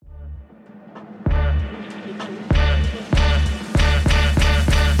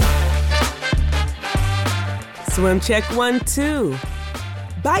Swim check 1, 2.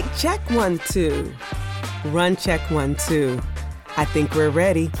 Bike check 1, 2. Run check 1, 2. I think we're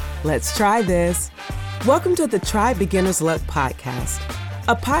ready. Let's try this. Welcome to the Try Beginner's Luck podcast,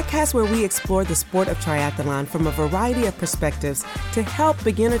 a podcast where we explore the sport of triathlon from a variety of perspectives to help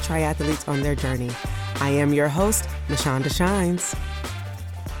beginner triathletes on their journey. I am your host, Mashonda Shines.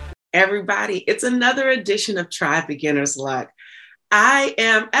 Everybody, it's another edition of Try Beginner's Luck. I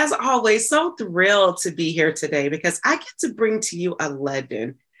am, as always, so thrilled to be here today because I get to bring to you a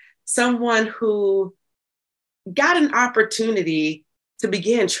legend, someone who got an opportunity to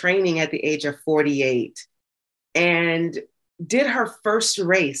begin training at the age of 48 and did her first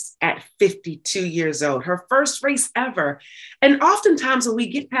race at 52 years old, her first race ever. And oftentimes when we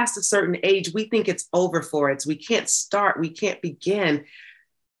get past a certain age, we think it's over for us. We can't start, we can't begin.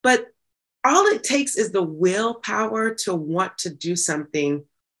 But all it takes is the willpower to want to do something,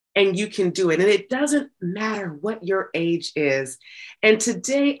 and you can do it. And it doesn't matter what your age is. And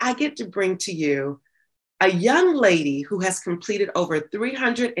today I get to bring to you a young lady who has completed over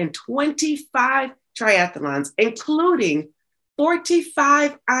 325 triathlons, including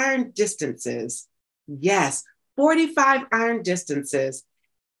 45 iron distances. Yes, 45 iron distances.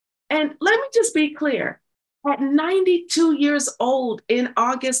 And let me just be clear. At 92 years old in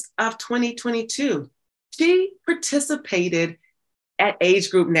August of 2022, she participated at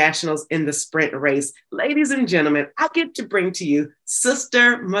age group nationals in the sprint race. Ladies and gentlemen, I get to bring to you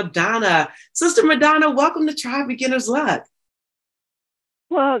Sister Madonna. Sister Madonna, welcome to Try Beginner's Luck.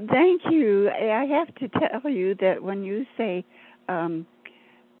 Well, thank you. I have to tell you that when you say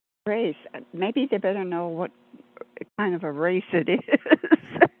race, maybe they better know what kind of a race it is.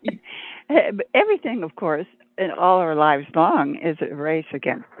 Everything, of course, in all our lives long is a race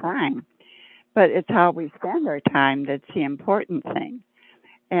against time. But it's how we spend our time that's the important thing.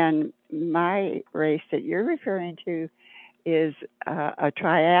 And my race that you're referring to is a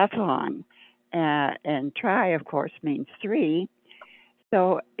triathlon. And tri, of course, means three.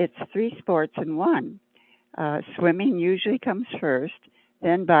 So it's three sports in one. Swimming usually comes first,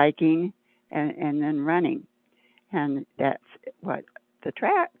 then biking, and then running. And that's what the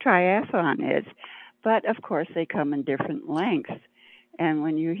triathlon is. But, of course, they come in different lengths. And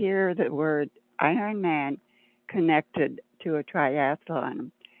when you hear the word Ironman connected to a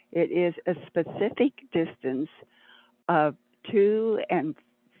triathlon, it is a specific distance of 2 miles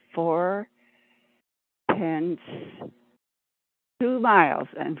and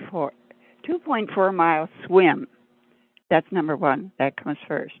 2.4 miles swim. That's number one. That comes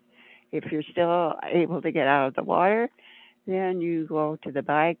first. If you're still able to get out of the water, then you go to the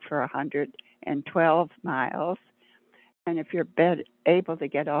bike for 112 miles. And if you're able to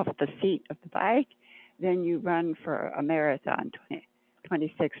get off the seat of the bike, then you run for a marathon,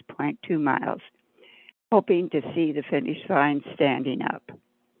 26.2 miles, hoping to see the finish line standing up.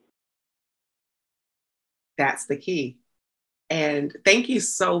 That's the key. And thank you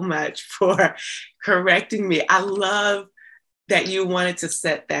so much for correcting me. I love that you wanted to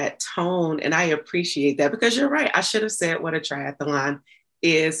set that tone, and I appreciate that because you're right. I should have said what a triathlon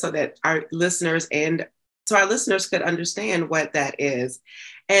is so that our listeners could understand what that is.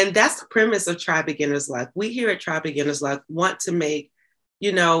 And that's the premise of Try Beginner's Luck. We here at Try Beginner's Luck want to make,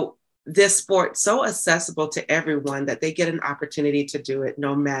 this sport so accessible to everyone that they get an opportunity to do it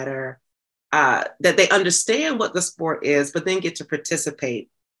no matter, that they understand what the sport is, but then get to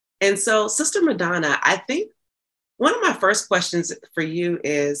participate. And so, Sister Madonna, I think one of my first questions for you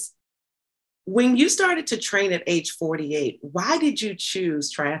is, when you started to train at age 48, why did you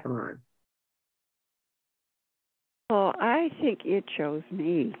choose triathlon? Well, I think it chose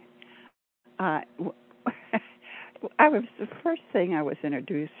me. The first thing I was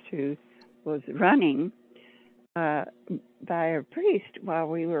introduced to was running by a priest while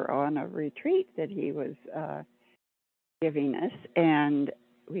we were on a retreat that he was giving us, and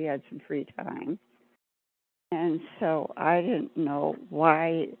we had some free time. And so I didn't know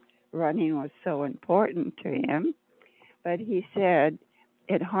why running was so important to him, but he said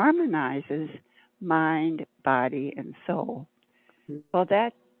it harmonizes mind, body, and soul. Well,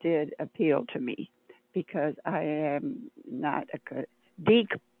 that did appeal to me because I am not a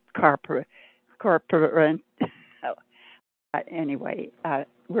corporate. Anyway,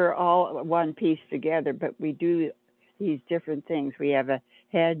 we're all one piece together, but we do these different things. We have a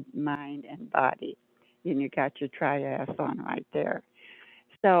head, mind, and body. And you got your triathlon right there.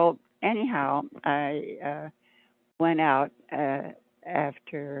 So anyhow, I went out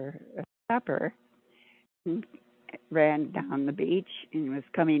after supper, and ran down the beach, and was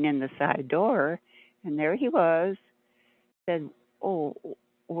coming in the side door, and there he was. Said, "Oh,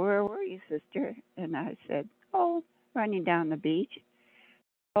 where were you, sister?" And I said, Oh, running down the beach.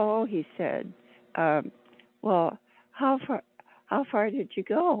 Oh, he said, um, well, how far, how far did you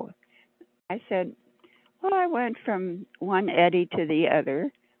go? I said, well, I went from one eddy to the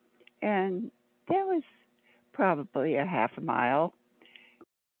other, and that was probably a half a mile.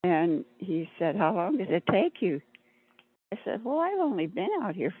 And he said, how long did it take you? I said, well, I've only been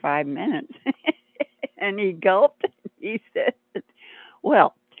out here 5 minutes. And he gulped. He said,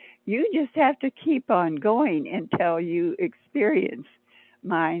 well, you just have to keep on going until you experience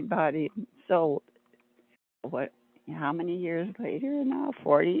mind, body, and soul. What? How many years later now?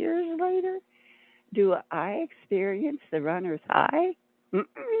 40 years later? Do I experience the runner's high?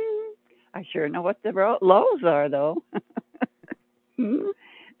 Mm-mm. I sure know what the lows are, though.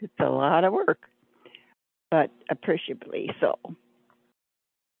 It's a lot of work, but appreciably so.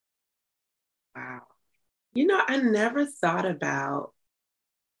 Wow. I never thought about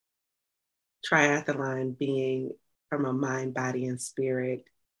triathlon being from a mind, body, and spirit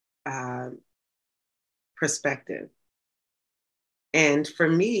um, perspective. And for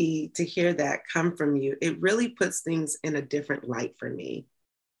me to hear that come from you, it really puts things in a different light for me.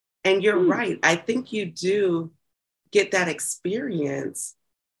 And you're Hmm. right. I think you do get that experience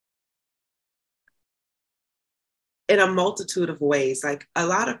in a multitude of ways. Like a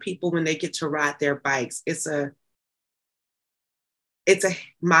lot of people, when they get to ride their bikes, it's a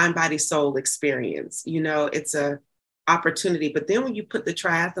mind, body, soul experience. It's a opportunity. But then when you put the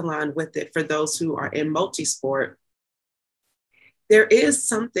triathlon with it for those who are in multi-sport, there is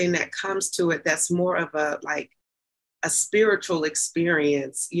something that comes to it that's more of a spiritual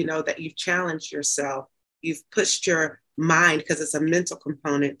experience, that you've challenged yourself, you've pushed your mind because it's a mental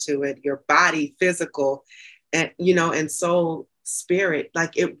component to it, your body, physical, and soul, spirit.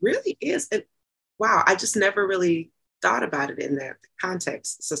 Like it really is. And wow, I just never really thought about it in that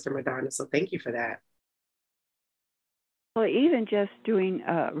context, Sister Madonna. So thank you for that. Well, even just doing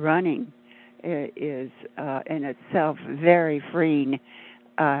running is in itself very freeing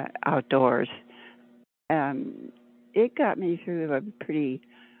outdoors. Um, it got me through a pretty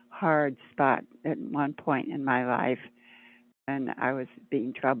hard spot at one point in my life, and I was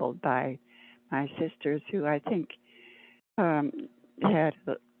being troubled by my sisters, who I think um, had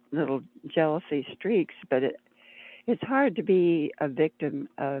little jealousy streaks. But it's hard to be a victim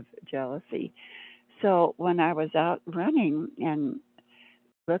of jealousy. So when I was out running and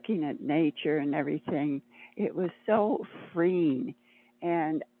looking at nature and everything, it was so freeing.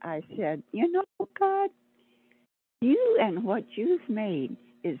 And I said, God, you and what you've made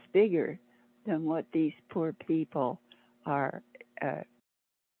is bigger than what these poor people are uh,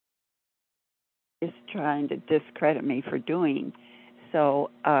 just trying to discredit me for doing.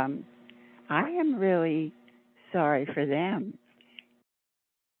 So I am really sorry for them.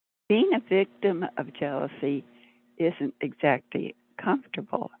 Being a victim of jealousy isn't exactly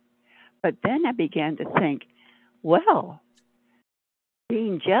comfortable. But then I began to think, well,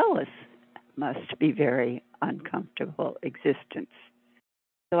 being jealous must be very uncomfortable existence.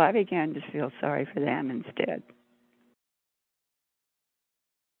 So I began to feel sorry for them instead.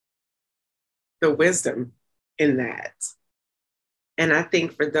 The wisdom in that. And I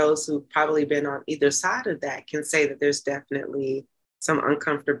think for those who've probably been on either side of that can say that there's definitely some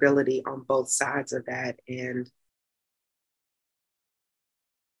uncomfortability on both sides of that. And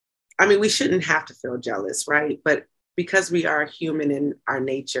I mean, we shouldn't have to feel jealous, right? But because we are human in our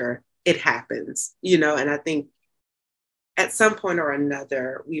nature, it happens, and I think at some point or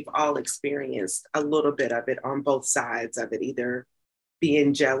another, we've all experienced a little bit of it on both sides of it, either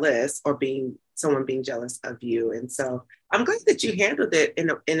being jealous or being someone being jealous of you. And so I'm glad that you handled it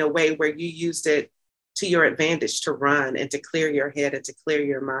in a way where you used it to your advantage to run and to clear your head and to clear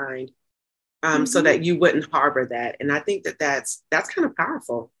your mind, so Hmm. that you wouldn't harbor that. And I think that that's kind of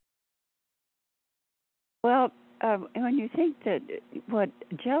powerful. Well, when you think that what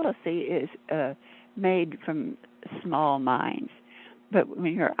jealousy is made from small minds, but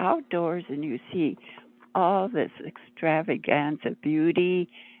when you're outdoors and you see all this extravagance of beauty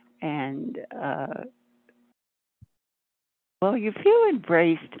and well, you feel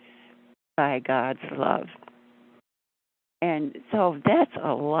embraced by God's love. And so that's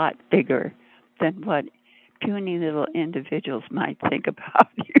a lot bigger than what puny little individuals might think about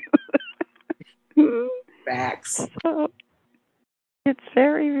you. Facts. So it's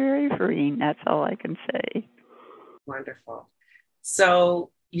very, very freeing. That's all I can say. Wonderful.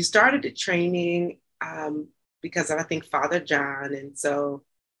 So you started the training because of, I think, Father John. And so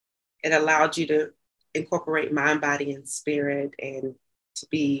it allowed you to incorporate mind, body, and spirit and to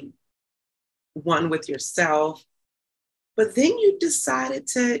be one with yourself. But then you decided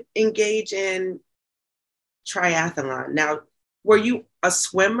to engage in triathlon. Now, were you a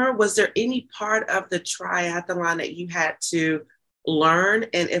swimmer? Was there any part of the triathlon that you had to learn?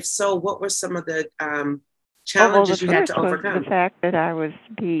 And if so, what were some of the Well, the challenges you had first to was the overcome? fact that I was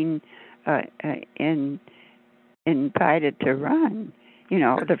being uh, uh, in, invited to run. You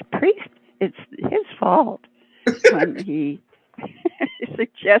know, the priest, it's his fault when he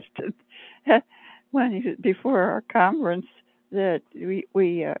suggested before our conference that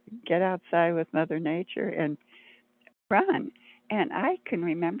we get outside with Mother Nature and run. And I can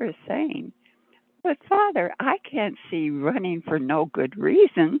remember saying, "But Father, I can't see running for no good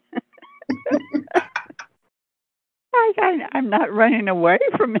reason. I'm not running away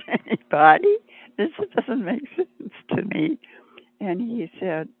from anybody. This doesn't make sense to me." And he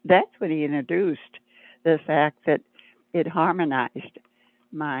said that's when he introduced the fact that it harmonized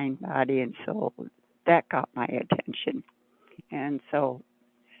mind, body, and soul. That got my attention. And so,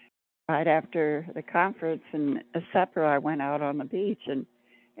 right after the conference and a supper, I went out on the beach and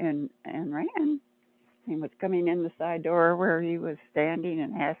ran. He was coming in the side door where he was standing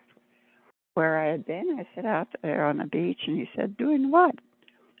and asked where I had been. I said, "Out there on the beach." And he said, "Doing what?"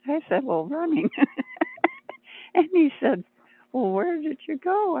 I said, "Well, running." And he said, "Well, where did you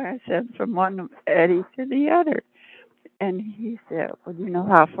go?" I said, "From one eddy to the other." And he said, "Well, do you know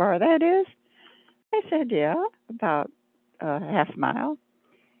how far that is?" I said, "Yeah, about a half mile."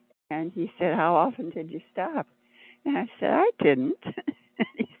 And he said, "How often did you stop?" And I said, "I didn't." And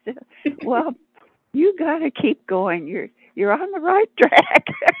he said, "Well, you got to keep going. You're on the right track."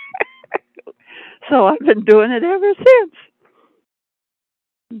 So I've been doing it ever since.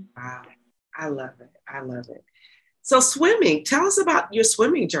 Wow. I love it. I love it. So swimming, tell us about your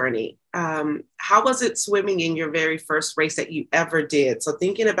swimming journey. How was it swimming in your very first race that you ever did? So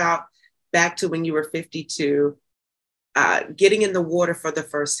thinking about back to when you were 52, getting in the water for the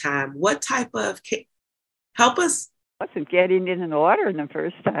first time, what type of, help us? Wasn't getting in the water in the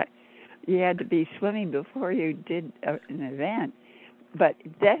first time. You had to be swimming before you did an event. But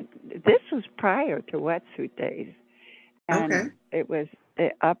that this was prior to wetsuit days, and Okay. it was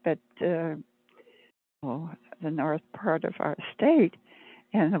up at oh, the north part of our state,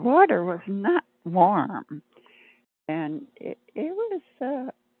 and the water was not warm, and it was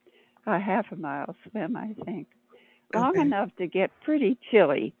a half a mile swim, I think, long Okay. enough to get pretty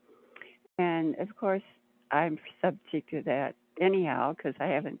chilly. And of course, I'm subject to that anyhow because I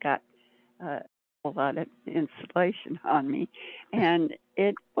haven't got a lot of insulation on me, and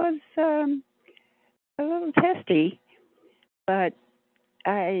it was a little testy. But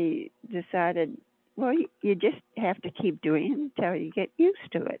I decided, well, you just have to keep doing it until you get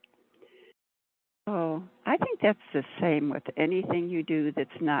used to it. So I think that's the same with anything you do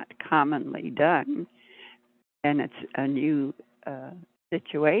that's not commonly done, and it's a new uh,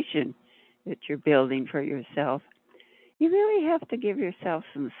 situation that you're building for yourself. You really have to give yourself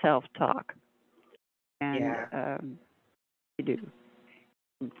some self-talk, and Yeah. you do.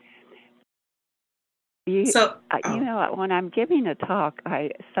 You, So, you oh, know, when I'm giving a talk, I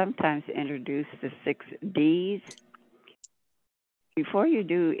sometimes introduce the 6 Ds. Before you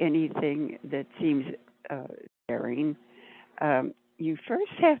do anything that seems uh, daring, you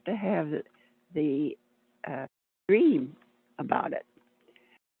first have to have the dream about it.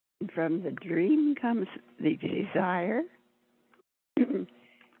 And from the dream comes the desire,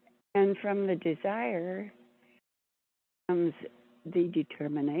 and from the desire comes the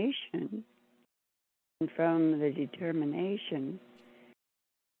determination, and from the determination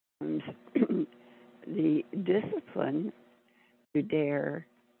comes the discipline to dare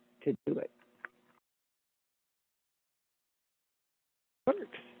to do it.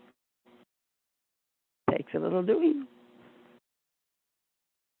 Works. Takes a little doing.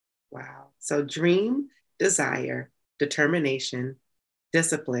 wow. So dream, desire, determination,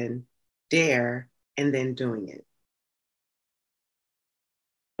 discipline, dare, and then doing it.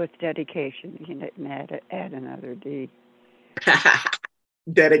 With dedication, you can add another D.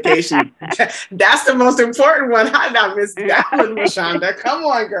 Dedication. That's the most important one. I not missed that one, Mashonda. Come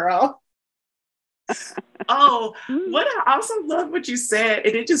on, girl. Oh, what I also love what you said,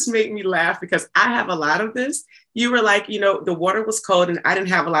 and it just made me laugh because I have a lot of this. You were like, the water was cold and I didn't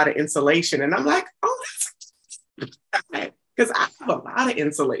have a lot of insulation. And I'm like, oh, that's because I have a lot of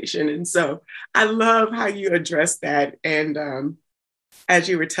insulation. And so I love how you address that. And as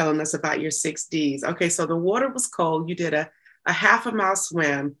you were telling us about your 6 Ds. Okay, so the water was cold. You did a half a mile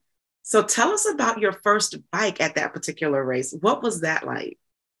swim. So tell us about your first bike at that particular race. What was that like?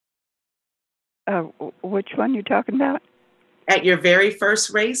 uh, which one you talking about? At your very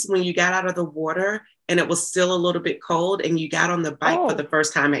first race, when you got out of the water and it was still a little bit cold and you got on the bike for Oh, the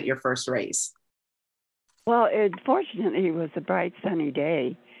first time at your first race? Well, fortunately, it was a bright, sunny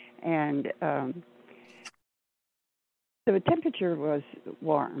day, and the temperature was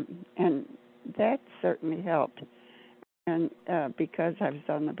warm, and that certainly helped. And because I was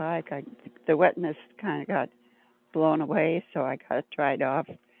on the bike, the wetness kind of got blown away, so I got it dried off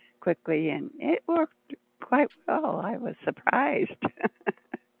quickly, and it worked quite well. I was surprised,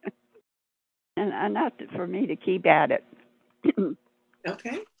 and enough for me to keep at it. It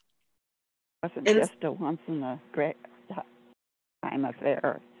Okay. wasn't And just a once in a great time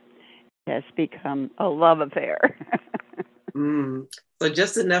affair. It has become a love affair. mm, so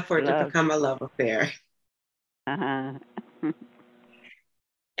just enough for it to Love. become a love affair. Uh-huh.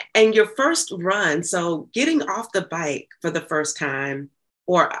 And your first run, so getting off the bike for the first time,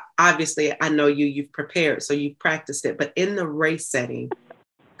 or obviously I know you've prepared, so you've practiced it, but in the race setting,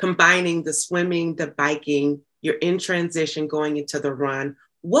 combining the swimming, the biking, you're in transition going into the run.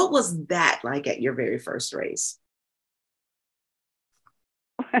 What was that like at your very first race?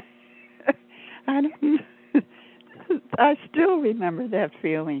 I don't. I still remember that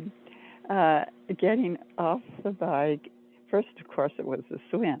feeling. Getting off the bike. First, of course, it was the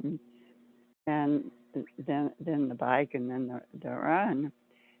swim, and then the bike, and then the run.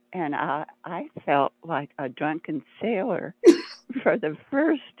 And I felt like a drunken sailor for the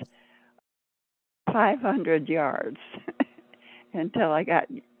first 500 yards until I got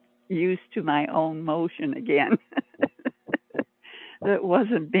used to my own motion again. That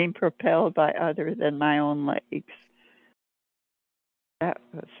wasn't being propelled by other than my own legs. That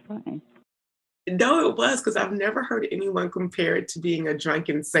was funny. No, it was because I've never heard anyone compare it to being a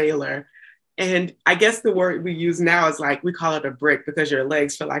drunken sailor. And I guess the word we use now is like we call it a brick because your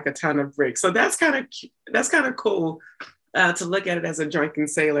legs feel like a ton of bricks. So that's kind of cool to look at it as a drunken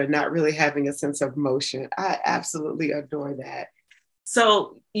sailor, not really having a sense of motion. I absolutely adore that.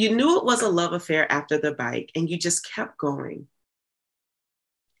 So you knew it was a love affair after the bike, and you just kept going.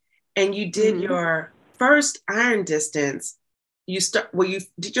 And you did Hmm. your first iron distance. You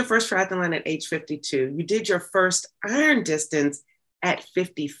did your first triathlon at age 52. You did your first iron distance at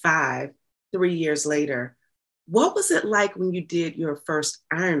 55, 3 years later. What was it like when you did your first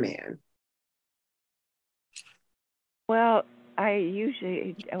Ironman? Well, I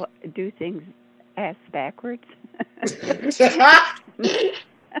usually do things ass backwards.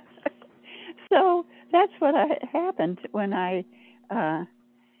 So that's what happened when I uh,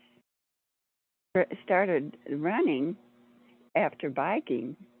 started running after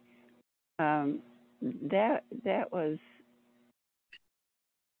biking. That was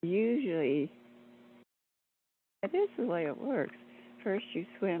usually that is the way it works. First you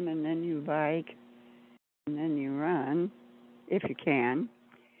swim and then you bike and then you run if you can.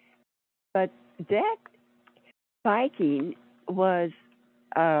 But that biking was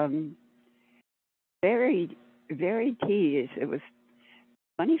um, very very tedious. It was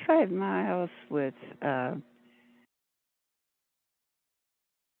 25 miles with a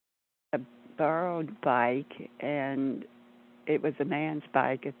borrowed bike, and it was a man's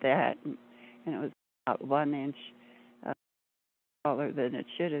bike at that, and it was about 1 inch uh, taller than it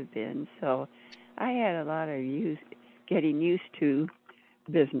should have been. So I had a lot of getting used to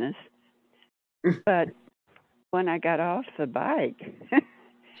business. But when I got off the bike,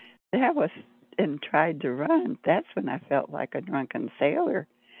 that was and tried to run. That's when I felt like a drunken sailor.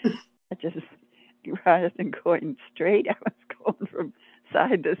 I just rather than going straight, I was going from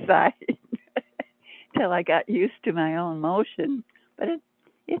side to side till I got used to my own motion. But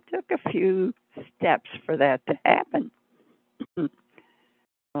it took a few steps for that to happen.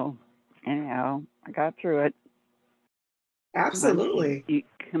 So anyhow, I got through it. Once Absolutely. you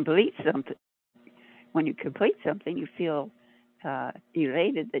complete something, when you complete something, you feel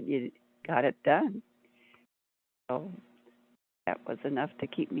elated that you got it done. So that was enough to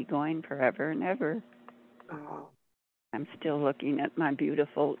keep me going forever and ever. Oh, I'm still looking at my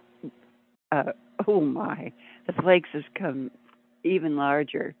beautiful. Uh, oh my, the flakes has come even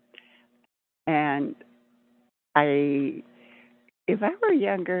larger, and I, if I were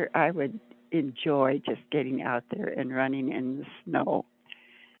younger, I would enjoy just getting out there and running in the snow.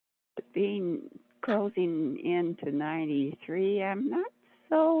 Being closing into 93, I'm not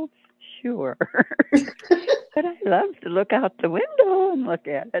so sure. But I love to look out the window and look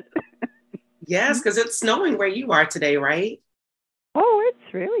at it. yes, because it's snowing where you are today, right? Oh,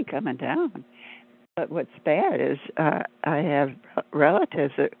 it's really coming down. But what's bad is I have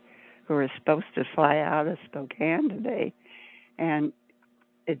relatives who are supposed to fly out of Spokane today, and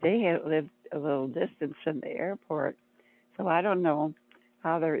they have lived a little distance from the airport. So I don't know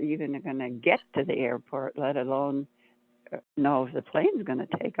how they're even going to get to the airport, let alone know if the plane's going to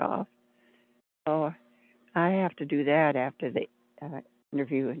take off. So I have to do that after the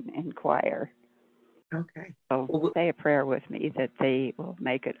interview and choir. Okay. So Well, say a prayer with me that they will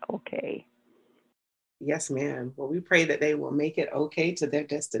make it okay. yes, ma'am. Well, we pray that they will make it okay to their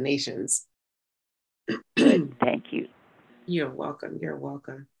destinations. Good. Thank you. You're welcome. You're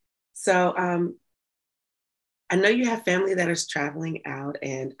welcome. So, I know you have family that is traveling out,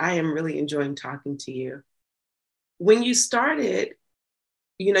 and I am really enjoying talking to you. When you started,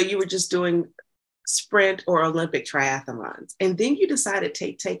 you were just doing sprint or Olympic triathlons, and then you decided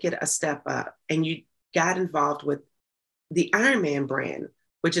to take it a step up, and you got involved with the Ironman brand,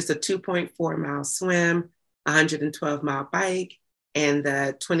 which is a 2.4-mile swim, 112-mile bike, and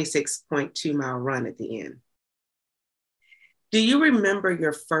the 26.2-mile run at the end. Do you remember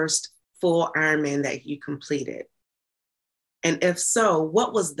your first full Ironman that you completed? And if so,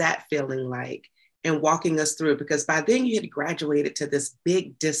 what was that feeling like? And walking us through it, because by then you had graduated to this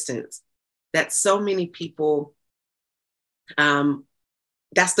big distance that so many people,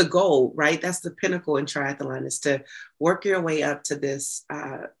 that's the goal, right? That's the pinnacle in triathlon, is to work your way up to this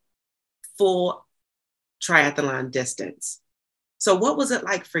full triathlon distance. So what was it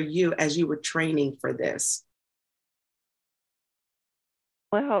like for you as you were training for this?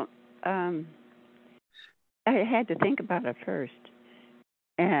 Well, I had to think about it first.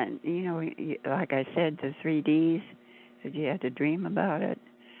 And, like I said, the 3Ds, that you had to dream about it.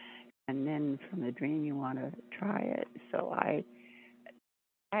 And then from the dream, you want to try it. So I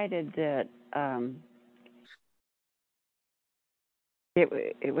decided that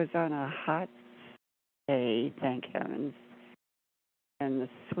it was on a hot day, thank heavens. And the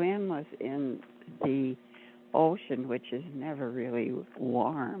swim was in the ocean, which is never really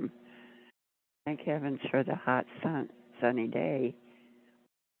warm. Thank heavens for the hot sunny day.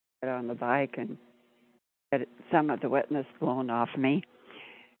 Get on the bike and get some of the wetness blown off me.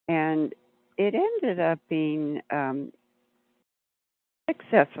 And it ended up being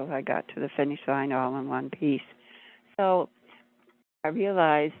successful. I got to the finish line all in one piece. So I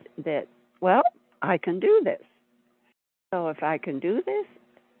realized that, well, I can do this. So if I can do this,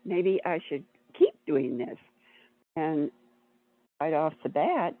 maybe I should keep doing this. And right off the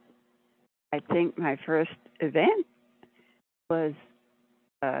bat, I think my first event was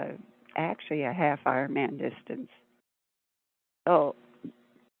actually a half Ironman distance. So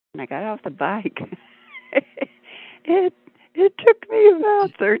when I got off the bike, it it took me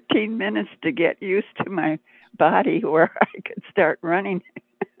about 13 minutes to get used to my body where I could start running.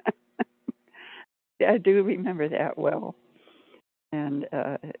 I do remember that well. And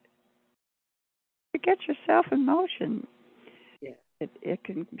to get yourself in motion, Yeah. it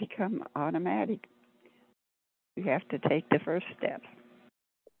can become automatic. You have to take the first step.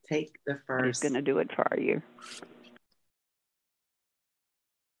 Take the Nobody's first. going to do it for you.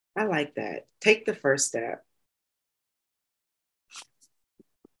 I like that. Take the first step.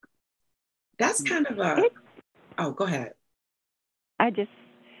 That's kind of oh, go ahead. I just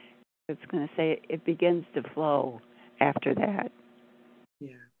was going to say it begins to flow after that.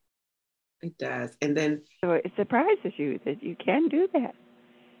 Yeah, it does. And then, So it surprises you that you can do that.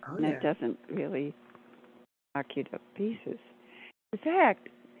 oh, And yeah. it doesn't really knock you to pieces. In fact,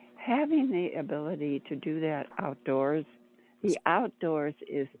 having the ability to do that outdoors, the outdoors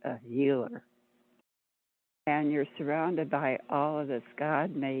is a healer. And you're surrounded by all of this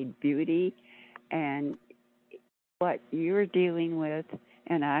God made beauty and what you're dealing with,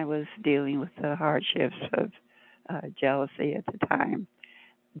 and I was dealing with the hardships of jealousy at the time,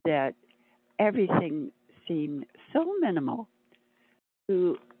 that everything seemed so minimal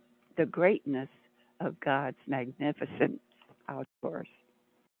to the greatness of God's magnificent outdoors.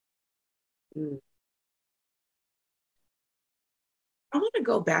 Mm. I want to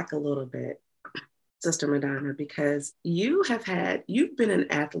go back a little bit, Sister Madonna, because you've been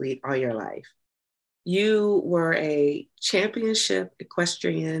an athlete all your life. You were a championship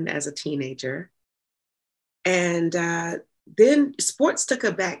equestrian as a teenager. And then sports took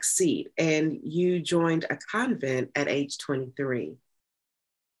a back seat and you joined a convent at age 23.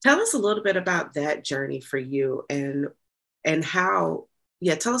 Tell us a little bit about that journey for you and how,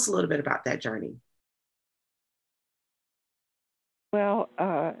 yeah, tell us a little bit about that journey. Well,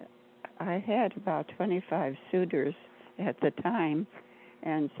 I had about 25 suitors at the time,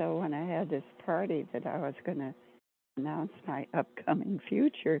 and so when I had this party that I was going to announce my upcoming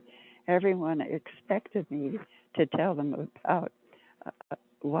future, everyone expected me to tell them about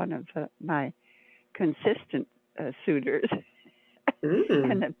one of my consistent suitors,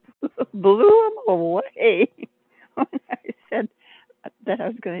 and it blew them away when I said that I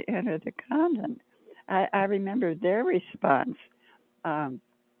was going to enter the convent. I remember their response.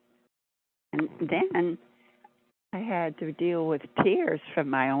 And then I had to deal with tears from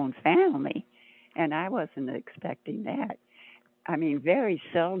my own family, and I wasn't expecting that. I mean, very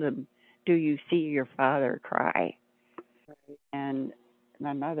seldom do you see your father cry, and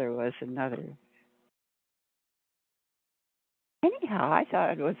my mother was another. Anyhow, I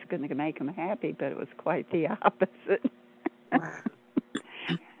thought it was going to make him happy, but it was quite the opposite. Wow.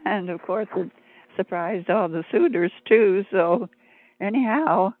 And of course, it surprised all the suitors too. So,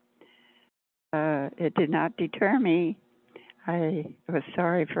 anyhow, it did not deter me. I was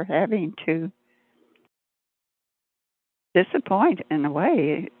sorry for having to disappoint, in a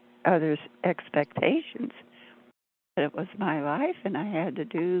way, others' expectations. But it was my life, and I had to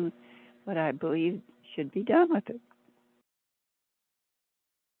do what I believed should be done with it.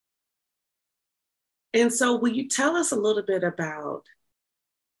 And so, will you tell us a little bit about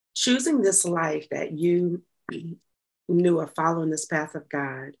choosing this life that you knew of following this path of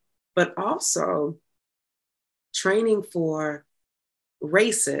God, but also training for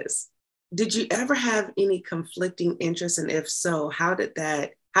races? Did you ever have any conflicting interests? And if so, how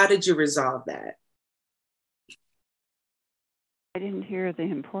did you resolve that? I didn't hear the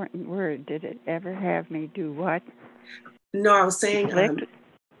important word. Did it ever have me do what? No, I was saying, Conflict?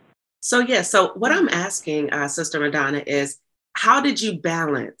 so what I'm asking, Sister Madonna, is how did you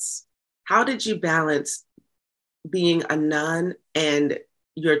balance being a nun and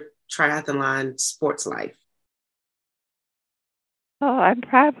your triathlon sports life? Oh, I'm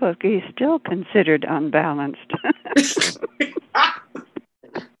probably still considered unbalanced.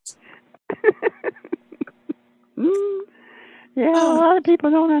 Mm, yeah, a Oh, lot of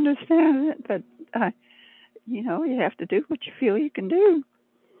people don't understand it, but you have to do what you feel you can do.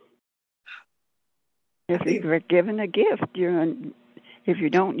 I If think you're given a gift, if you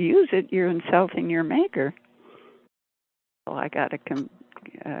don't use it, you're insulting your maker. So I got to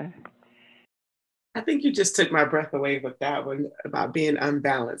uh, I think you just took my breath away with that one about being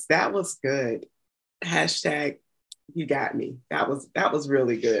unbalanced. That was good. Hashtag you got me. That was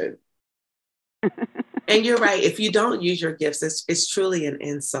really good. And you're right. If you don't use your gifts, it's truly an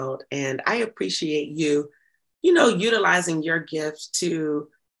insult. And I appreciate you, utilizing your gifts to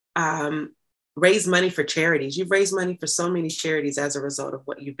um, raise money for charities. You've raised money for so many charities as a result of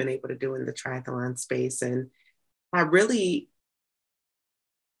what you've been able to do in the triathlon space. And I really,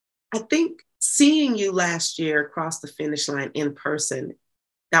 I think seeing you last year across the finish line in person,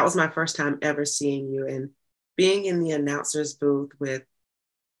 that was my first time ever seeing you. And being in the announcer's booth with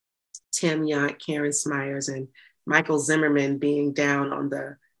Tim Yant, Karen Smyers, and Michael Zimmerman being down on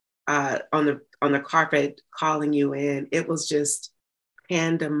the carpet calling you in. It was just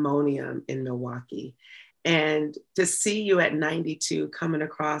pandemonium in Milwaukee. And to see you at 92 coming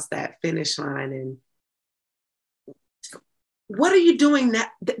across that finish line, and what are you doing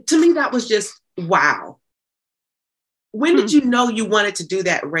that to me that was just wow. When did you know you wanted to do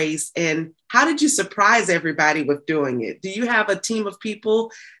that race, and how did you surprise everybody with doing it? Do you have a team of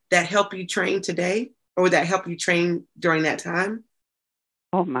people that help you train today or that help you train during that time?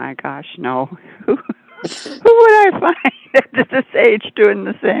 Oh my gosh, no. Who would I find at this age doing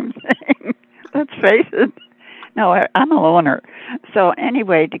the same thing? Let's face it. No, I'm a loner. So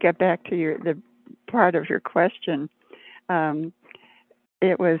anyway, to get back to the part of your question, um,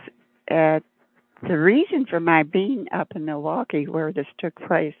 it was at the reason for my being up in Milwaukee, where this took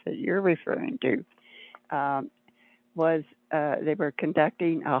place that you're referring to, um, was they were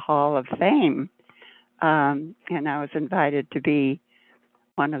conducting a Hall of Fame, and I was invited to be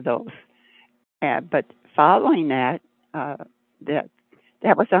one of those. But following that, uh, that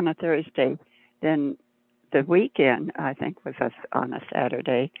that was on a Thursday. Then the weekend, I think, was on a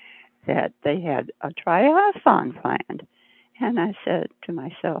Saturday, that they had a triathlon planned. And I said to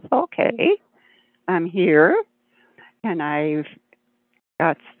myself, okay, I'm here and I've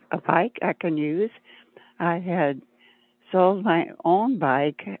got a bike I can use. I had sold my own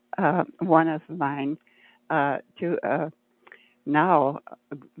bike, one of mine, to a now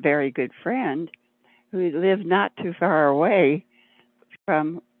a very good friend who lived not too far away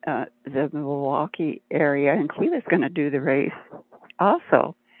from the Milwaukee area, and she was going to do the race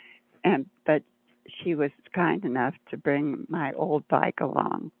also. But she was kind enough to bring my old bike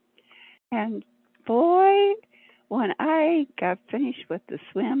along. And boy, when I got finished with the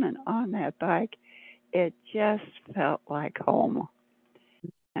swim and on that bike, it just felt like home.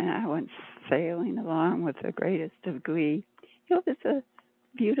 And I went sailing along with the greatest of glee. It was a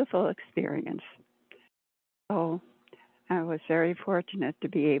beautiful experience. So I was very fortunate to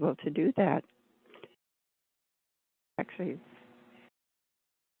be able to do that. Actually,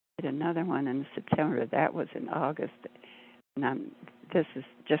 did another one in September. That was in August, and this is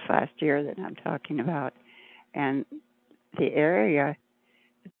just last year that I'm talking about. And the area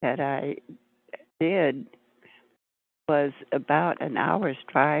that I did was about an hour's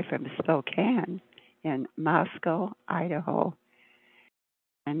drive from Spokane in Moscow, Idaho.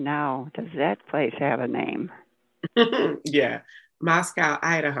 And now, does that place have a name? Yeah, Moscow,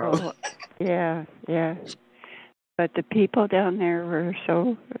 Idaho. Oh, yeah, yeah. But the people down there were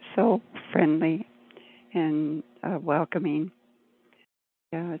so friendly and welcoming.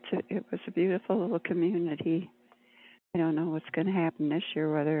 Yeah, it was a beautiful little community. I don't know what's going to happen this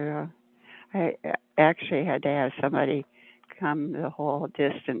year. Whether I actually had to have somebody come the whole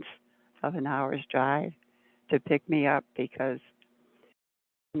distance of an hour's drive to pick me up because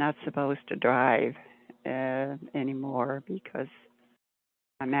I'm not supposed to drive anymore because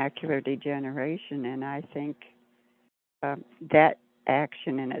of macular degeneration, and I think that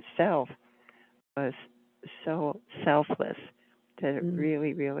action in itself was so selfless that it Mm,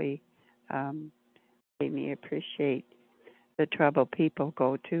 really, really um, made me appreciate the trouble people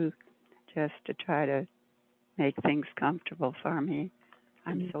go to just to try to make things comfortable for me.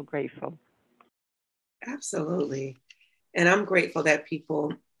 I'm mm, so grateful. absolutely. And I'm grateful that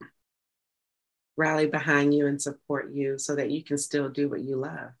people rally behind you and support you so that you can still do what you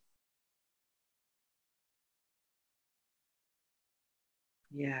love.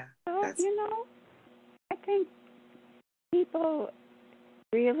 Yeah, Well, that's I think people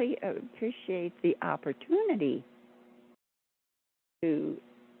really appreciate the opportunity to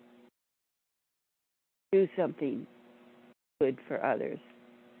do something good for others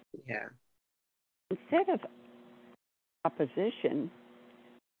yeah. instead of opposition,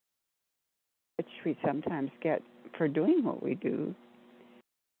 which we sometimes get for doing what we do.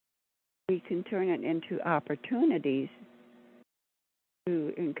 We can turn it into opportunities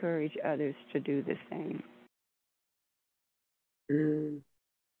to encourage others to do the same. Mm.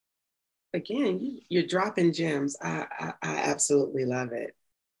 Again, you're dropping gems. I absolutely love it.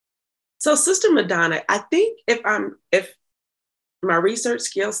 So, Sister Madonna, I think if my research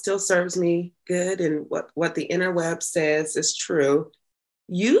skill still serves me good and what the interweb says is true,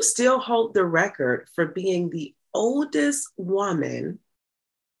 you still hold the record for being the oldest woman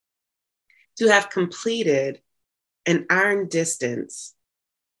to have completed an iron distance.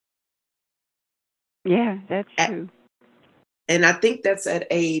 Yeah, that's At, true. and I think that's at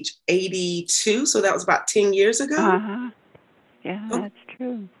age 82. So that was about 10 years ago. Uh huh. Yeah, Oh, that's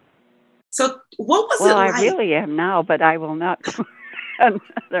true. so what was Well, it I like? really am now, but I will not do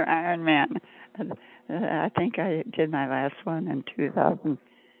another Ironman. I think I did my last one in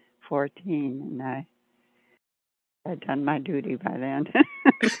 2014, and I had done my duty by then.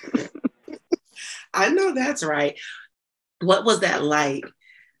 I know that's right. What was that like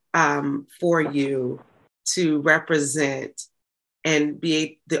for you to represent and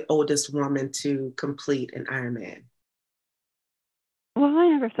be the oldest woman to complete an Ironman? Well, I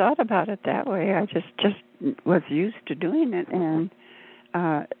never thought about it that way. I just was used to doing it, and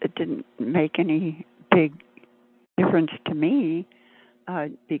it didn't make any big difference to me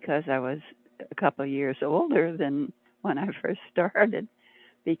because I was a couple of years older than when I first started.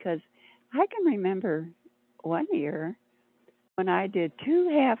 Because I can remember one year when I did two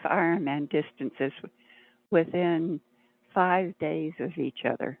half Ironman distances within 5 days of each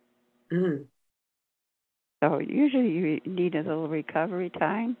other. Mm, So usually you need a little recovery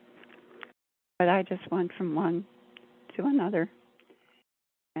time, but I just went from one to another,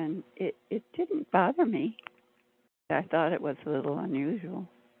 and it didn't bother me. I thought it was a little unusual.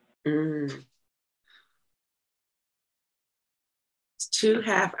 mm. Two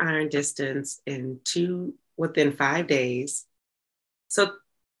half iron distance in two within 5 days. So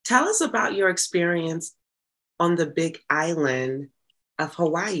tell us about your experience on the big island of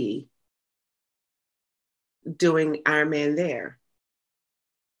Hawaii doing Ironman there.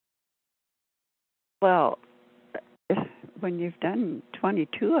 Well, when you've done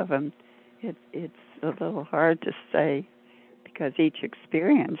 22 of them, it's a little hard to say because each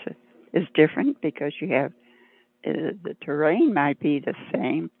experience is different because you have the terrain might be the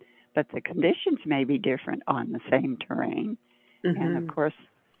same, but the conditions may be different on the same terrain. And of Mm-hmm. course,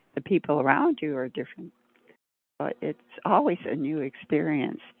 the people around you are different. But it's always a new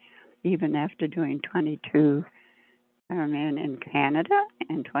experience, even after doing 22 in Canada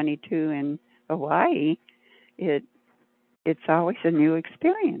and 22 in Hawaii. It it's always a new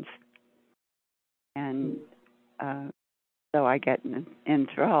experience, and uh, so I get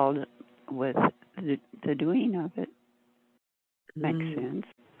enthralled with the doing of it. Makes Mm. sense.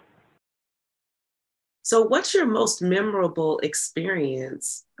 So, what's your most memorable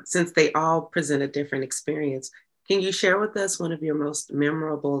experience? Since they all present a different experience, can you share with us one of your most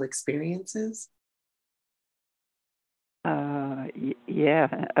memorable experiences? Yeah.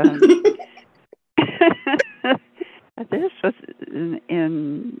 This was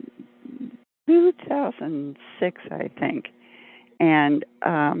in 2006, I think, and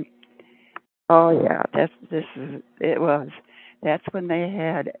oh yeah, this is it was. That's when they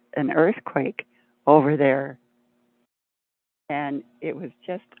had an earthquake over there, and it was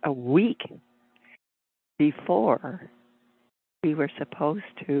just a week before we were supposed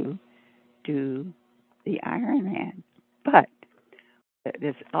to do the Ironman. But what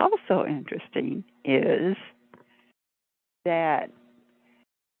is also interesting is that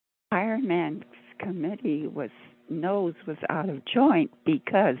Ironman committee was out of joint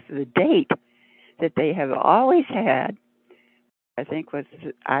because the date that they have always had, I think, was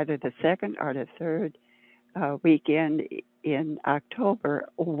either the second or the third weekend in October,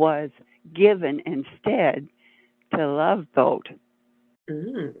 was given instead to Love Boat,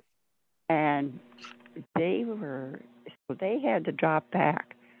 Mm. and they were so they had to drop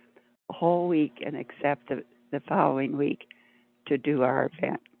back a whole week and accept the following week to do our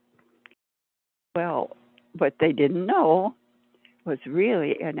event. Well, what they didn't know was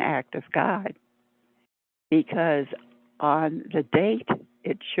really an act of God, because on the date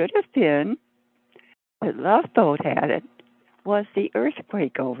it should have been that Love Boat had it was the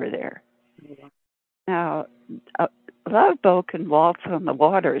earthquake over there. Now, a Love Boat can waltz on the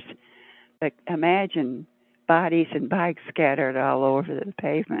waters, but imagine bodies and bikes scattered all over the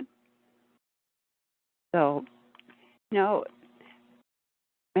pavement. So, you know,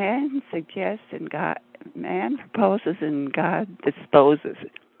 man suggests and God, man proposes and God disposes.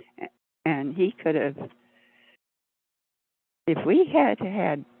 And he could have, if we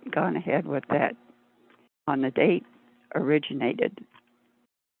had gone ahead with that on the date originated,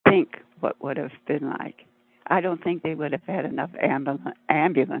 think what would have been like. I don't think they would have had enough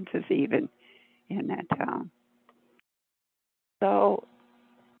ambulances even in that town. So,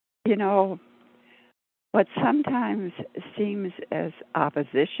 you know, what sometimes seems as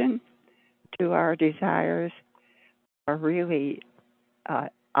opposition to our desires are really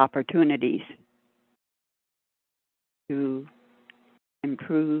opportunities to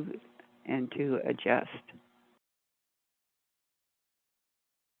improve and to adjust.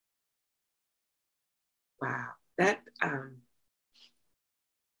 Wow. That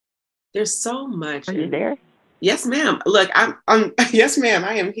there's so much Are you in. there? Yes, ma'am. Look, I'm yes, ma'am,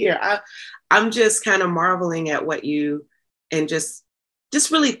 I am here. I'm just kind of marveling at what you and just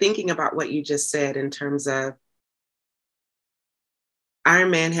really thinking about what you just said in terms of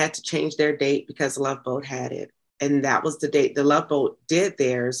Iron Man had to change their date because Love Boat had it. And that was the date the Love Boat did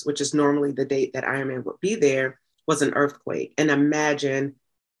theirs, which is normally the date that Iron Man would be there, was an earthquake. And imagine,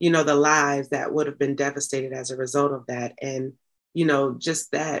 the lives that would have been devastated as a result of that. And,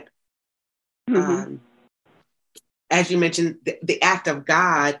 just that, Mm-hmm. um, as you mentioned, the act of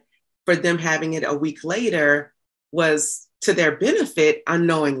God for them having it a week later was to their benefit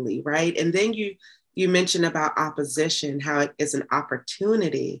unknowingly, right? And then you mentioned about opposition, how it is an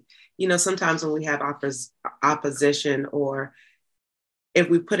opportunity. Sometimes when we have opposition, or if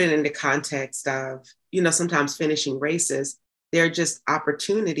we put it in the context of, sometimes finishing races, they're just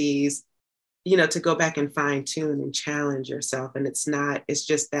opportunities, to go back and fine tune and challenge yourself. And it's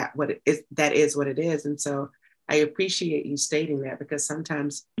just that what it is, that is what it is. And so I appreciate you stating that, because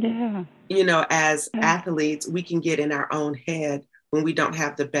sometimes, Yeah. as Yeah. athletes, we can get in our own head when we don't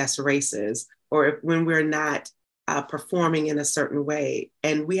have the best races, or when we're not performing in a certain way.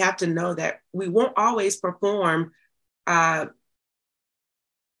 And we have to know that we won't always perform uh,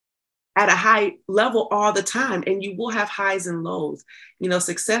 at a high level all the time. And you will have highs and lows.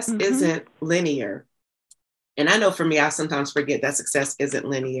 Success Mm-hmm. isn't linear. And I know for me, I sometimes forget that success isn't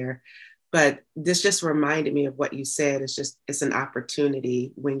linear. But this just reminded me of what you said. It's an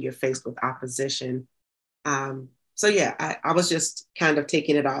opportunity when you're faced with opposition. So yeah, I was just kind of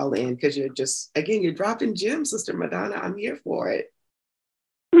taking it all in, because you're dropping gems, Sister Madonna. I'm here for it.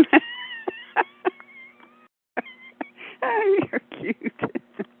 You're cute.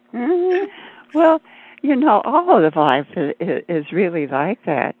 Well, all of life is really like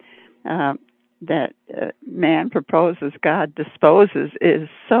that. Um, that man proposes, God disposes is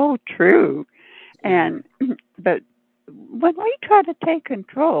so true. Yeah. And but when we try to take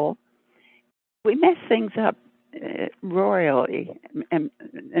control, we mess things up royally in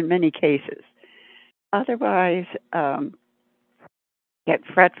many cases. Otherwise, get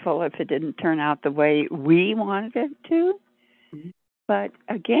fretful if it didn't turn out the way we wanted it to. Mhm. But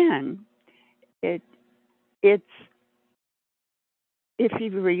again, it it's if you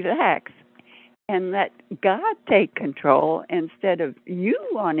relax and let God take control instead of you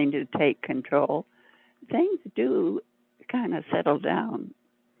wanting to take control, things do kind of settled down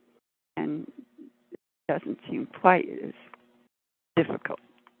and doesn't seem quite as difficult.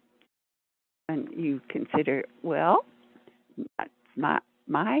 And you consider, well, that's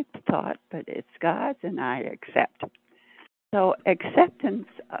my thought, but it's God's, and I accept. So acceptance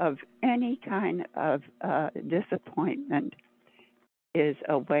of any kind of disappointment is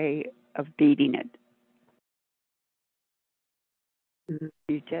a way of beating it. Mhm.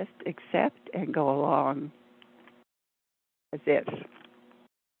 You just accept and go along as if.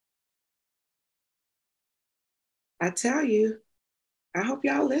 I tell you, I hope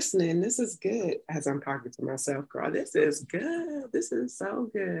y'all listening. This is good. As I'm talking to myself, girl, this is good. This is so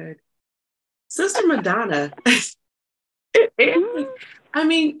good. Sister Madonna, I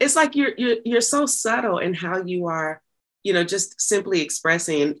mean, it's like you're so subtle in how you are, just simply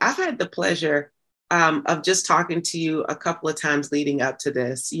expressing. I've had the pleasure of just talking to you a couple of times leading up to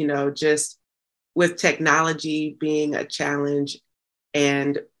this, just with technology being a challenge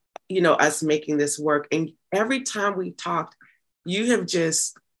and, us making this work. And every time we talked, you have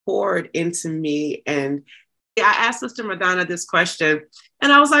just poured into me. And I asked Sister Madonna this question,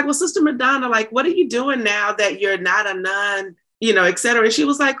 and I was like, well, Sister Madonna, like, what are you doing now that you're not a nun, et cetera? And she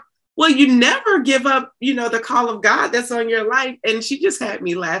was like, well, you never give up, the call of God that's on your life. And she just had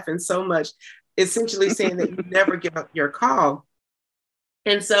me laughing so much, essentially saying that you never give up your call.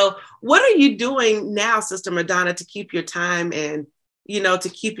 And so what are you doing now, Sister Madonna, to keep your time and, to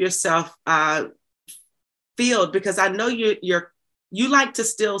keep yourself filled? Because I know you like to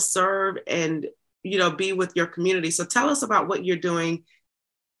still serve and, be with your community. So tell us about what you're doing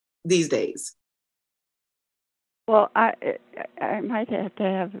these days. Well, I might have to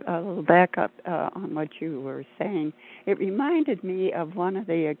have a little backup on what you were saying. It reminded me of one of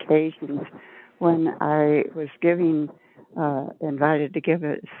the occasions when I was invited to give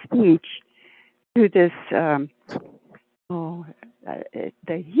a speech to this,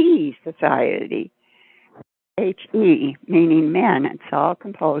 the He Society, HE, meaning men. It's all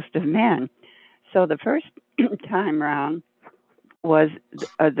composed of men. So the first time round was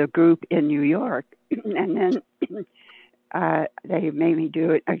the group in New York, and then they made me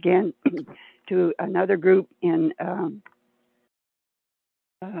do it again to another group in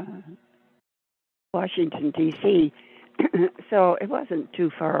Washington, D.C. So it wasn't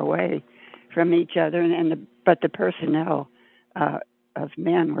too far away from each other, but the personnel of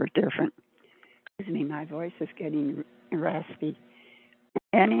men were different. Excuse me, my voice is getting raspy.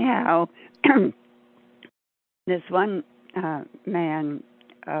 Anyhow, this one man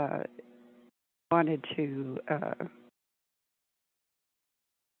wanted to,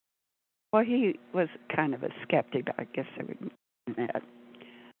 well, he was kind of a skeptic, I guess I would say that.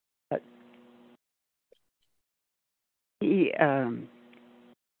 But he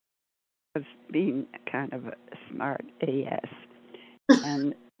was being kind of a smart AS.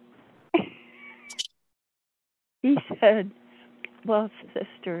 And he said, well,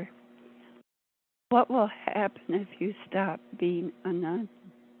 sister, what will happen if you stop being a nun?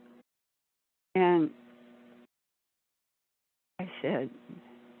 And I said,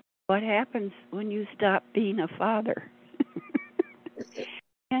 what happens when you stop being a father?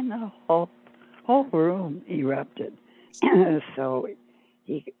 And the whole room erupted. So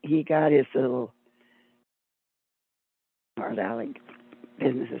he got his little smart aleck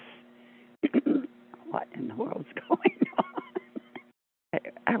business. What in the world's going on?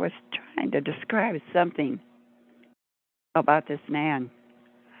 I was trying to describe something about this man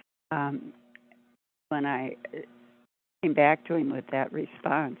when I came back to him with that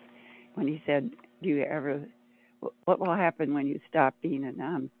response, when he said, what will happen when you stop being a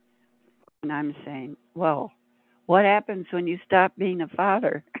nun? And I'm saying, well, what happens when you stop being a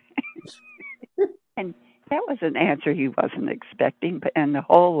father? And that was an answer he wasn't expecting, and the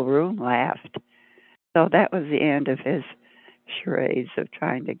whole room laughed. So that was the end of his charades of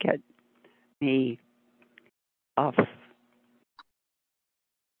trying to get me off.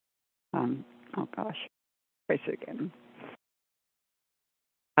 Oh gosh, voice again.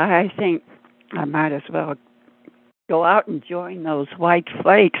 I think I might as well go out and join those white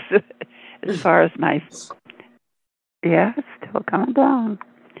flakes as far as my, yeah, it's still coming down.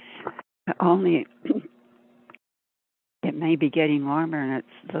 Only it may be getting warmer, and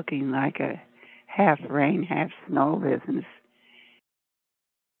it's looking like a half rain, half snow business.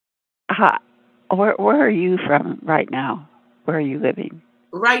 Where are you from right now? Where are you living?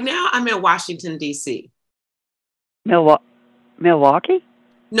 Right now, I'm in Washington, D.C. Milwaukee?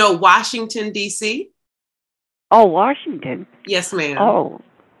 No, Washington, D.C. Oh, Washington. Yes, ma'am. Oh,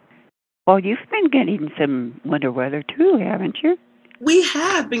 well, you've been getting some winter weather too, haven't you? We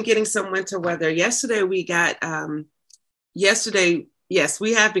have been getting some winter weather. Yesterday, we got yesterday, yes,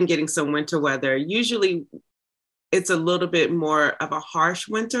 we have been getting some winter weather. Usually it's a little bit more of a harsh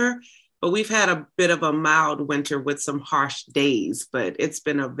winter, but we've had a bit of a mild winter with some harsh days, but it's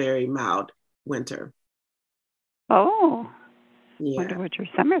been a very mild winter. Oh, wonder Yeah. what your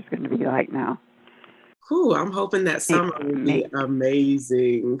summer's going to be like now. Cool. I'm hoping that summer will be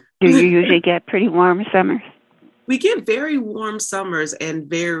amazing. Do you usually get pretty warm summers? We get very warm summers and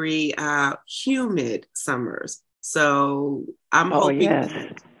very humid summers. So I'm hoping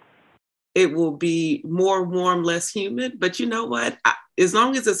that it will be more warm, less humid. But you know what? As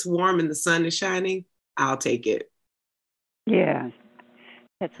long as it's warm and the sun is shining, I'll take it. Yeah,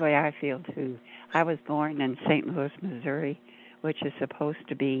 that's the way I feel too. I was born in St. Louis, Missouri, which is supposed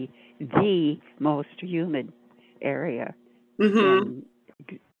to be the most humid area in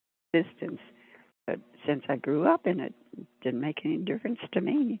existence. But since I grew up in it, it didn't make any difference to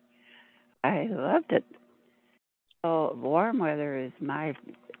me. I loved it. So warm weather is my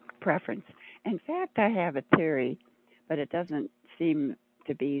preference. In fact, I have a theory, but it doesn't seem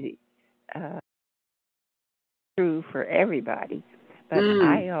to be true for everybody. But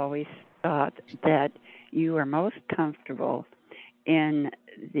I always thought that you were most comfortable in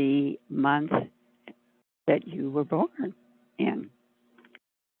the month that you were born in.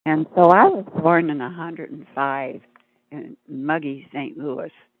 And so I was born in 105 in muggy St.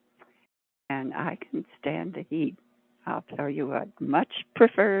 Louis, and I can stand the heat. I'll tell you what, much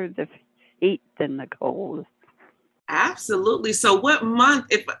prefer the heat than the cold. Absolutely. So what month,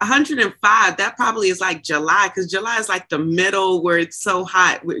 if 105, that probably is like July, because July is like the middle where it's so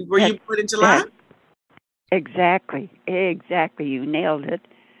hot. Were you born in July? Exactly. You nailed it.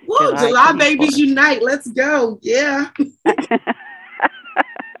 Woo, July babies unite. Let's go. Yeah.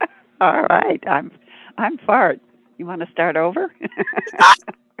 All right. I'm for it. You want to start over?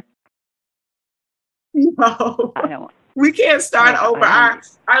 No. I don't. We can't start over.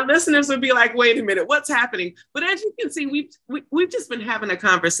 Our listeners would be like, wait a minute, what's happening? But as you can see, we've just been having a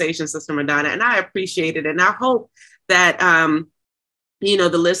conversation, Sister Madonna, and I appreciate it. And I hope that,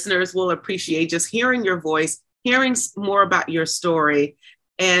 the listeners will appreciate just hearing your voice, hearing more about your story,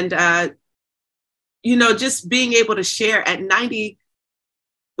 and, just being able to share at 90.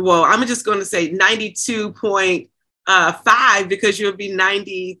 Well, I'm just going to say 92.5 because you'll be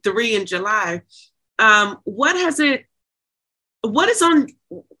 93 in July. Are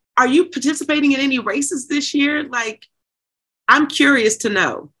you participating in any races this year? Like, I'm curious to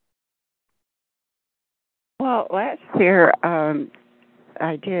know. Well, last year,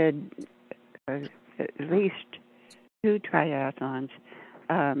 I did at least 2 triathlons.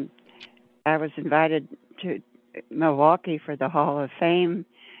 I was invited to Milwaukee for the Hall of Fame,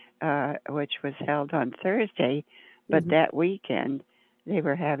 which was held on Thursday, but that weekend they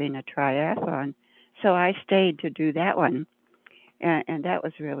were having a triathlon. So I stayed to do that one, and that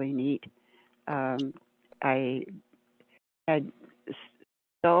was really neat. I had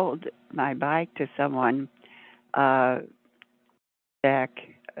sold my bike to someone back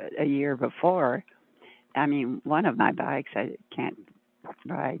a year before. I mean, one of my bikes, I can't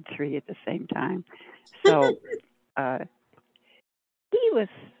ride 3 at the same time. So he was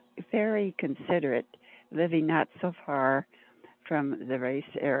very considerate, living not so far from the race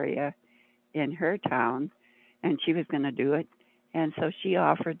area in her town, and she was going to do it. And so she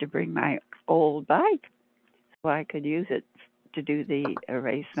offered to bring my old bike so I could use it to do the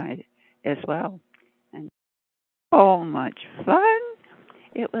race night as well. And so much fun.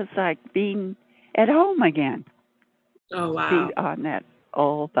 It was like being at home again. Oh, wow. Be on that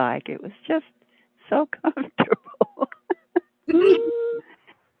old bike. It was just so comfortable.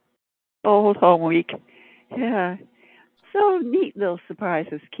 Old home week. Yeah. So neat little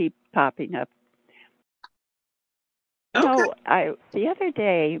surprises keep popping up. Okay. So the other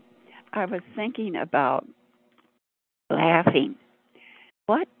day I was thinking about laughing.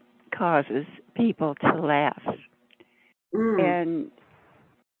 What causes people to laugh? And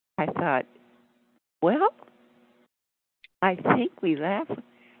I thought, well, I think we laugh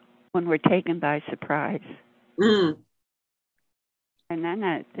when we're taken by surprise. And then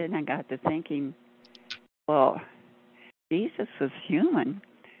I got to thinking, well, Jesus was human.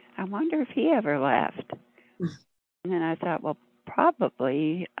 I wonder if he ever laughed. And then I thought, well,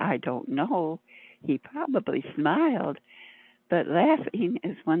 probably, I don't know. He probably smiled. But laughing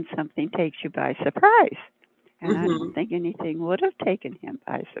is when something takes you by surprise. And I don't think anything would have taken him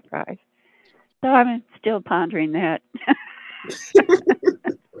by surprise. So I'm still pondering that.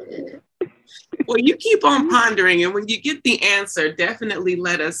 Well, you keep on pondering, and when you get the answer, definitely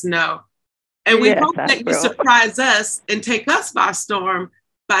let us know. And we hope that you surprise us and take us by storm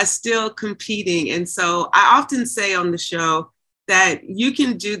by still competing. And so I often say on the show that you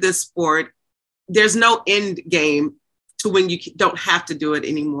can do this sport. There's no end game to when you don't have to do it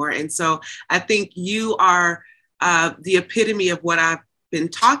anymore. And so I think you are the epitome of what I've been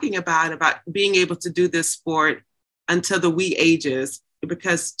talking about being able to do this sport until the wee ages,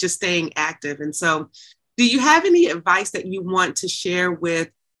 because just staying active. And so do you have any advice that you want to share with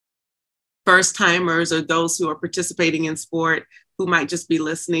first timers or those who are participating in sport who might just be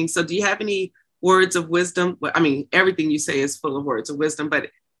listening? So do you have any words of wisdom? Well, I mean, everything you say is full of words of wisdom, but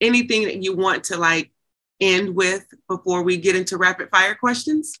anything that you want to like end with before we get into rapid fire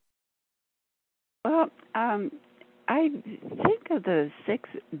questions? Well, I think of the 6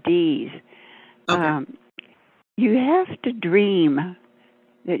 Ds. Okay. You have to dream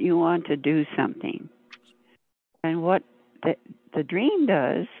that you want to do something. And what the dream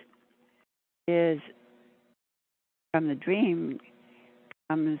does is, from the dream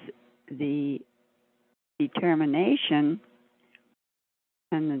comes the determination,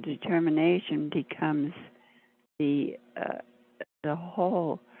 and the determination becomes the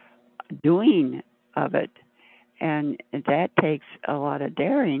whole doing of it, and that takes a lot of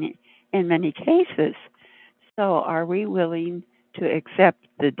daring in many cases. So, are we willing to accept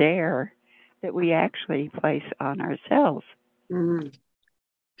the dare that we actually place on ourselves? Mm-hmm.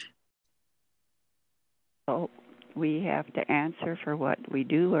 So, we have to answer for what we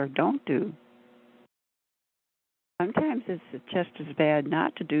do or don't do. Sometimes it's just as bad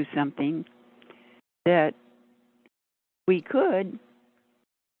not to do something that we could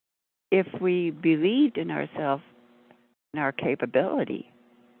if we believed in ourselves and our capability.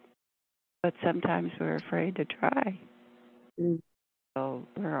 But sometimes we're afraid to try. Mm-hmm. So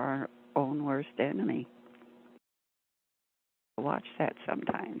we're our own worst enemy. Watch that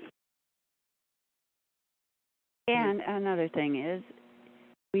sometimes. And another thing is,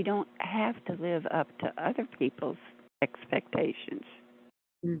 we don't have to live up to other people's expectations.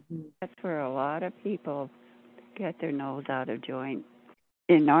 Mm-hmm. That's where a lot of people get their nose out of joint.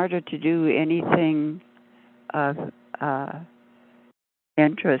 In order to do anything of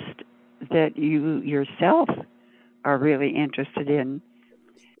interest that you yourself are really interested in,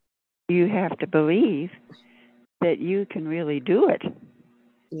 you have to believe that you can really do it.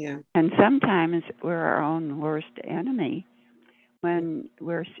 Yeah. And sometimes we're our own worst enemy when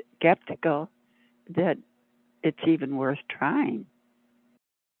we're skeptical that it's even worth trying.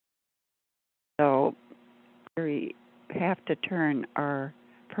 So we have to turn our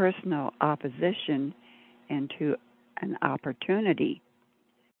personal opposition into an opportunity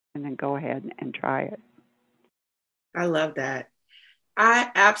and then go ahead and try it. I love that.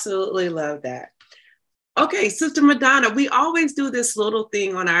 I absolutely love that. Okay, Sister Madonna, we always do this little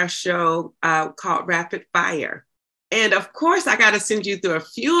thing on our show called Rapid Fire. And of course, I got to send you through a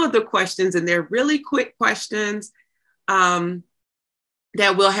few of the questions, and they're really quick questions that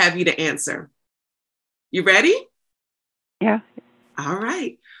we'll have you to answer. You ready? Yeah. All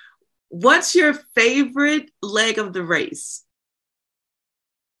right. What's your favorite leg of the race?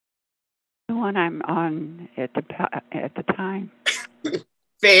 The one I'm on at the time.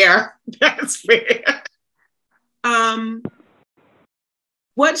 Fair. That's fair.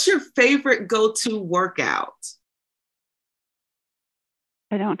 What's your favorite go-to workout?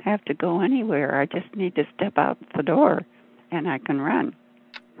 I don't have to go anywhere. I just need to step out the door and I can run.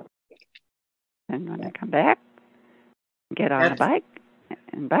 And when I come back, get on a bike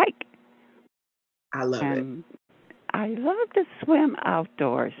and bike. I love it. I love to swim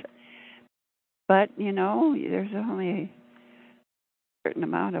outdoors. But, there's only a certain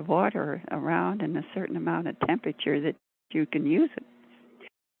amount of water around and a certain amount of temperature that you can use it.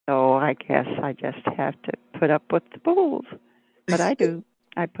 So I guess I just have to put up with the pools. But I do.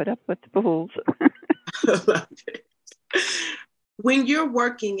 I put up with the pools. I love it. When you're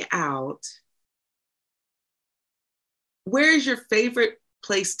working out, where is your favorite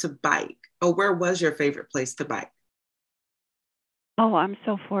place to bike? Or where was your favorite place to bike? Oh, I'm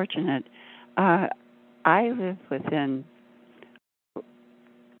so fortunate. I live within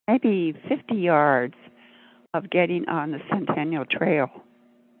maybe 50 yards of getting on the Centennial Trail.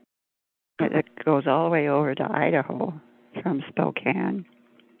 It goes all the way over to Idaho from Spokane.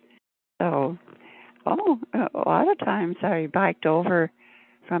 So, a lot of times I biked over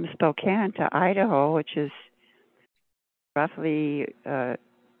from Spokane to Idaho, which is roughly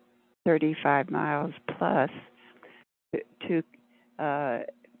 35 miles plus, to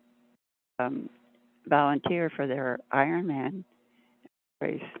volunteer for their Ironman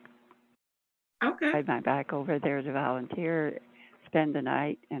race. Okay. Ride my bike over there to volunteer, spend the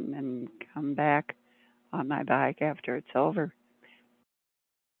night, and then come back on my bike after it's over.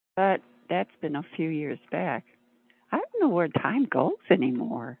 But that's been a few years back. I don't know where time goes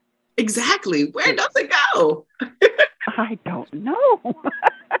anymore. Exactly. Where does it go? I don't know.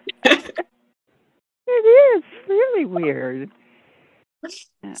 It is really weird.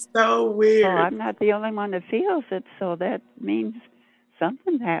 So weird. Well, I'm not the only one that feels it, so that means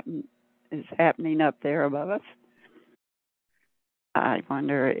something is happening up there above us. I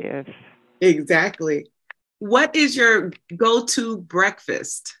wonder if... Exactly. What is your go-to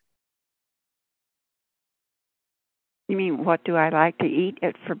breakfast? You mean, what do I like to eat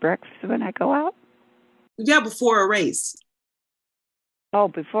for breakfast when I go out? Yeah, before a race. Oh,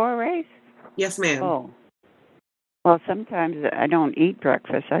 before a race? Yes, ma'am. Oh. Well, sometimes I don't eat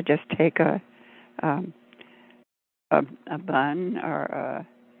breakfast. I just take a bun or a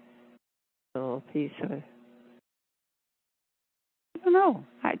little piece of... I don't know.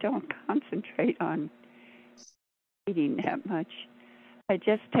 I don't concentrate on eating that much. I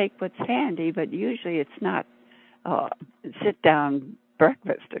just take what's handy, but usually it's not sit-down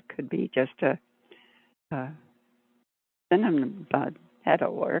breakfast. It could be just a cinnamon bun.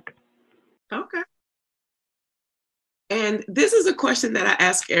 That'll work. Okay. And this is a question that I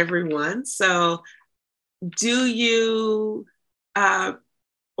ask everyone. So do you,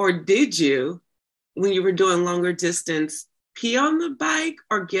 or did you, when you were doing longer distance, pee on the bike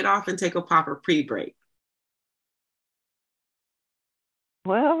or get off and take a proper pre-break?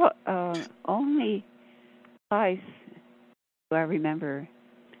 Well, only twice do I remember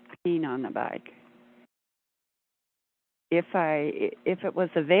peeing on the bike. If it was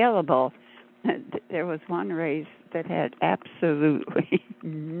available, there was one race that had absolutely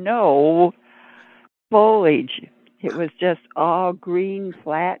no foliage. It was just all green,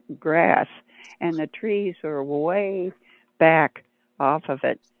 flat grass, and the trees were way back off of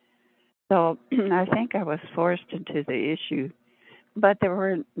it. So I think I was forced into the issue, but there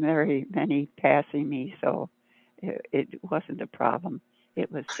weren't very many passing me, so it wasn't a problem.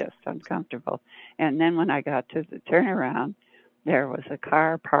 It was just uncomfortable. And then when I got to the turnaround, there was a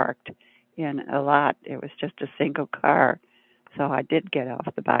car parked in a lot. It was just a single car, so I did get off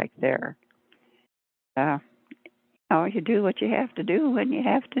the bike there. You do what you have to do when you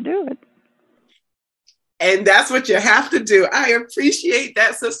have to do it. And that's what you have to do. I appreciate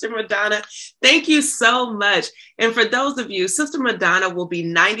that, Sister Madonna. Thank you so much. And for those of you, Sister Madonna will be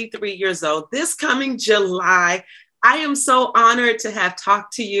 93 years old this coming July. I am so honored to have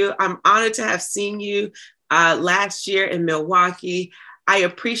talked to you. I'm honored to have seen you last year in Milwaukee. I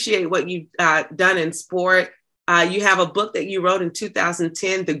appreciate what you've done in sport. You have a book that you wrote in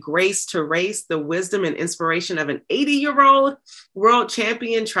 2010, The Grace to Race, the wisdom and inspiration of an 80-year-old world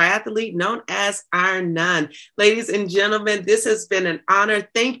champion triathlete known as our Nun. Ladies and gentlemen, this has been an honor.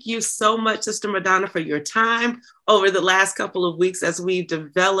 Thank you so much, Sister Madonna, for your time over the last couple of weeks as we've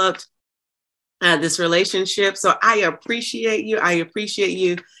developed this relationship. So I appreciate you. I appreciate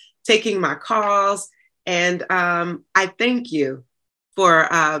you taking my calls. And I thank you for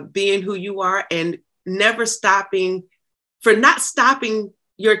being who you are and not stopping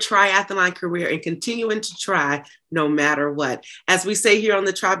your triathlon career and continuing to try no matter what. As we say here on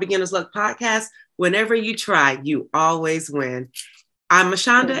the Try Beginner's Luck podcast, whenever you try, you always win. I'm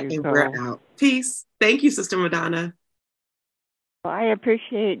Mashonda and we're out. Peace. Thank you, Sister Madonna. Well, I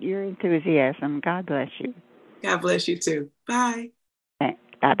appreciate your enthusiasm. God bless you. God bless you too. Bye. Thanks.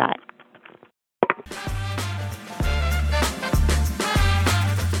 Bye-bye.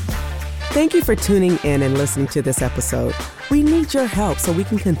 Thank you for tuning in and listening to this episode. We need your help so we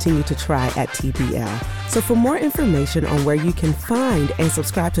can continue to try at TBL. So for more information on where you can find and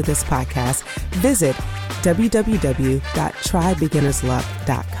subscribe to this podcast, visit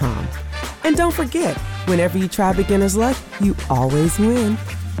www.trybeginnersluck.com. And don't forget, whenever you try Beginner's Luck, you always win.